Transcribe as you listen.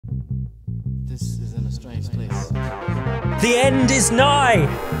This is in a strange place. The end is nigh.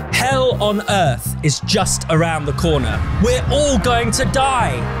 Hell on earth is just around the corner. We're all going to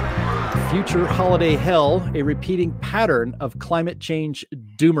die. Future holiday hell, a repeating pattern of climate change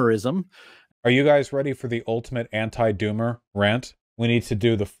doomerism. Are you guys ready for the ultimate anti-doomer rant? We need to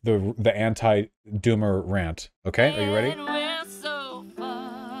do the anti-doomer rant. Okay, are you ready?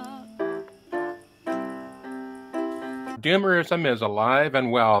 Doomerism is alive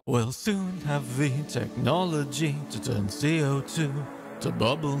and well. We'll soon have the technology to turn CO2 to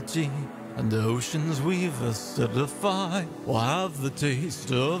bubble tea, and the oceans we've acidified will have the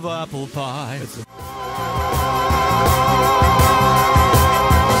taste of apple pie.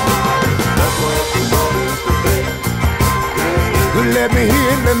 Let me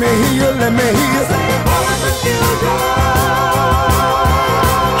hear, let me hear, let me hear.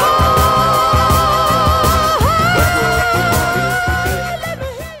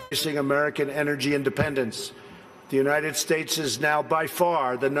 American energy independence. The United States is now by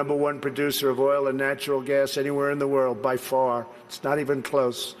far the #1 producer of oil and natural gas anywhere in the world, by far. It's not even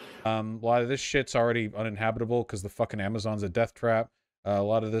close. A lot of this shit's already uninhabitable because the fucking Amazon's a death trap. A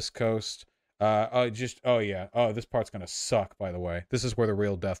lot of this coast. Oh yeah. Oh, this part's gonna suck, by the way. This is where the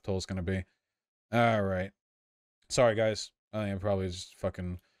real death toll is gonna be. Alright. Sorry, guys. I think I'm probably just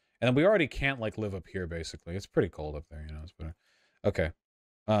fucking... And then we already can't, like, live up here, basically. It's pretty cold up there, you know. It's better. Okay.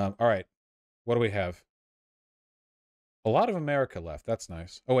 Alright. What do we have? A lot of America left. That's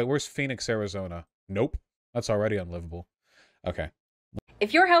nice. Oh, wait. Where's Phoenix, Arizona? Nope. That's already unlivable. Okay.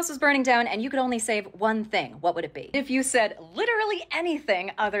 If your house was burning down and you could only save one thing, what would it be? If you said literally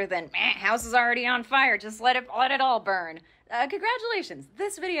anything other than, house is already on fire, just let it all burn. Congratulations,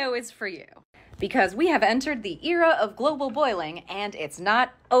 this video is for you. Because we have entered the era of global boiling, and it's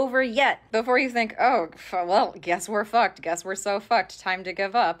not over yet. Before you think, oh, well, guess we're fucked, guess we're so fucked, time to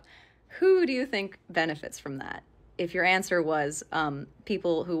give up. Who do you think benefits from that? If your answer was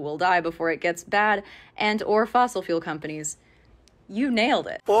people who will die before it gets bad, and or fossil fuel companies, you nailed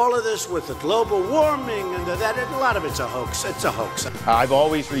it. All of this with the global warming and a lot of it's a hoax. It's a hoax. I've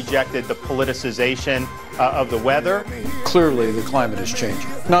always rejected the politicization of the weather. Clearly, the climate is changing.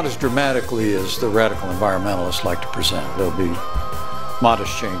 Not as dramatically as the radical environmentalists like to present. There'll be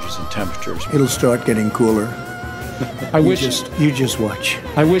modest changes in temperatures. It'll start getting cooler. You just watch.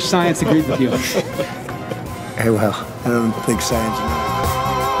 I wish science agreed with you. Hey, well, I don't think science...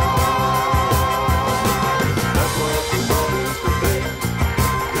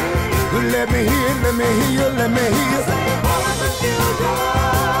 Let me hear, let me hear, let me hear.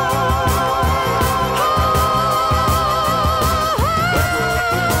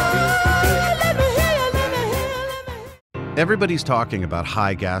 Everybody's talking about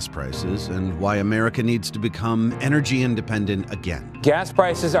high gas prices and why America needs to become energy independent again. Gas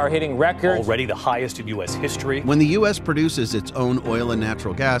prices are hitting records. Already the highest in U.S. history. When the U.S. produces its own oil and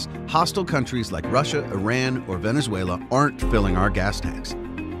natural gas, hostile countries like Russia, Iran, or Venezuela aren't filling our gas tanks.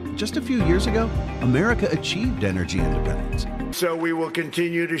 Just a few years ago, America achieved energy independence. So we will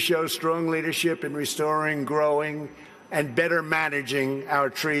continue to show strong leadership in restoring, growing, and better managing our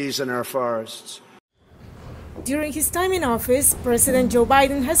trees and our forests. During his time in office, President Joe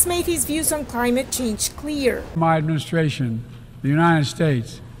Biden has made his views on climate change clear. My administration, the United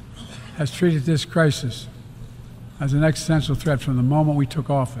States, has treated this crisis as an existential threat from the moment we took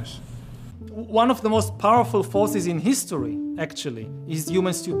office. One of the most powerful forces in history, actually, is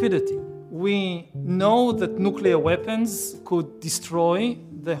human stupidity. We know that nuclear weapons could destroy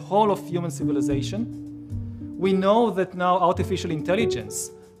the whole of human civilization. We know that now artificial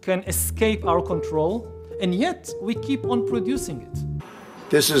intelligence can escape our control, and yet we keep on producing it.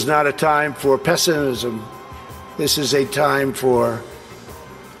 This is not a time for pessimism. This is a time for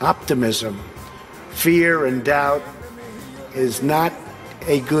optimism. Fear and doubt is not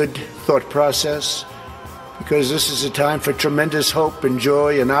a good thought process, because this is a time for tremendous hope and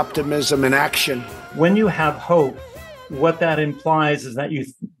joy and optimism and action. When you have hope, what that implies is that you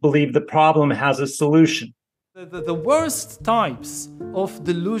believe the problem has a solution. The worst types of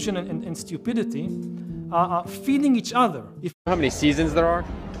delusion and stupidity are feeding each other. How many seasons there are?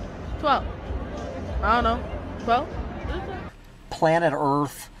 12. I don't know. 12? Planet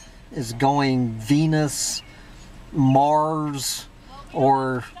Earth is going Venus, Mars,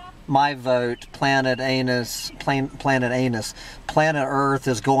 or my vote, Planet Anus. Planet Earth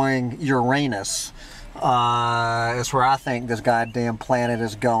is going Uranus. It's where I think this goddamn planet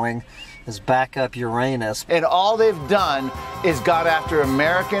is going, is back up Uranus. And all they've done is got after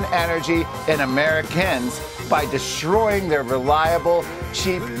American energy and Americans by destroying their reliable,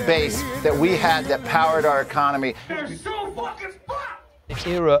 cheap base that we had that powered our economy. They're so fucking fucked!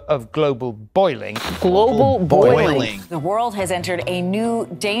 Era of global boiling. Global boiling. The world has entered a new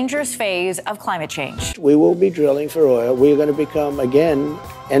dangerous phase of climate change. We will be drilling for oil. We are going to become, again,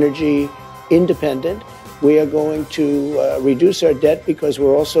 energy independent. We are going to reduce our debt because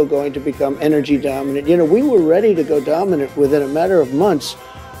we're also going to become energy dominant. You know, we were ready to go dominant within a matter of months.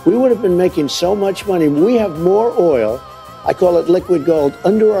 We would have been making so much money. We have more oil, I call it liquid gold,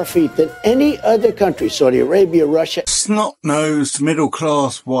 under our feet than any other country, Saudi Arabia, Russia. Snot-nosed,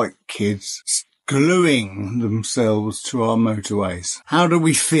 middle-class white kids gluing themselves to our motorways. How do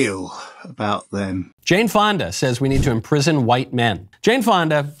we feel about them? Jane Fonda says we need to imprison white men. Jane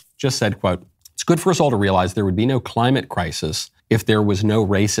Fonda just said, quote, "It's good for us all to realize there would be no climate crisis if there was no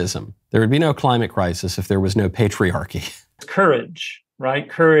racism. There would be no climate crisis if there was no patriarchy." Courage, right?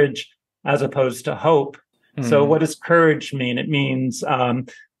 Courage as opposed to hope. So what does courage mean? It means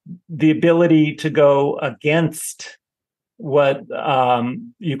the ability to go against what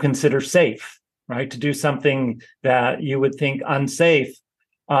you consider safe, right? To do something that you would think unsafe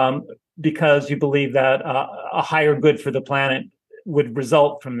because you believe that a higher good for the planet would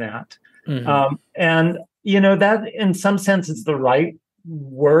result from that. And, you know, that in some sense is the right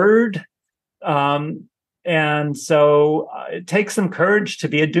word. And so it takes some courage to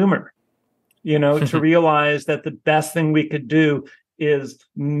be a doomer, you know, to realize that the best thing we could do is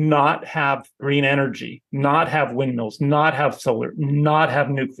not have green energy, not have windmills, not have solar, not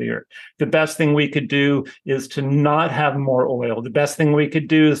have nuclear. The best thing we could do is to not have more oil. The best thing we could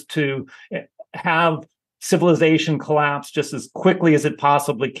do is to have civilization collapse just as quickly as it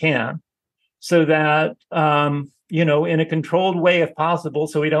possibly can, so that, you know, in a controlled way if possible,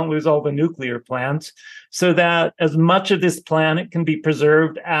 so we don't lose all the nuclear plants, so that as much of this planet can be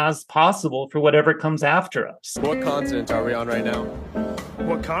preserved as possible for whatever comes after us. What continent are we on right now?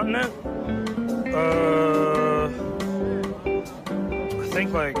 What continent? I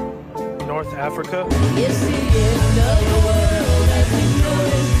think like North Africa.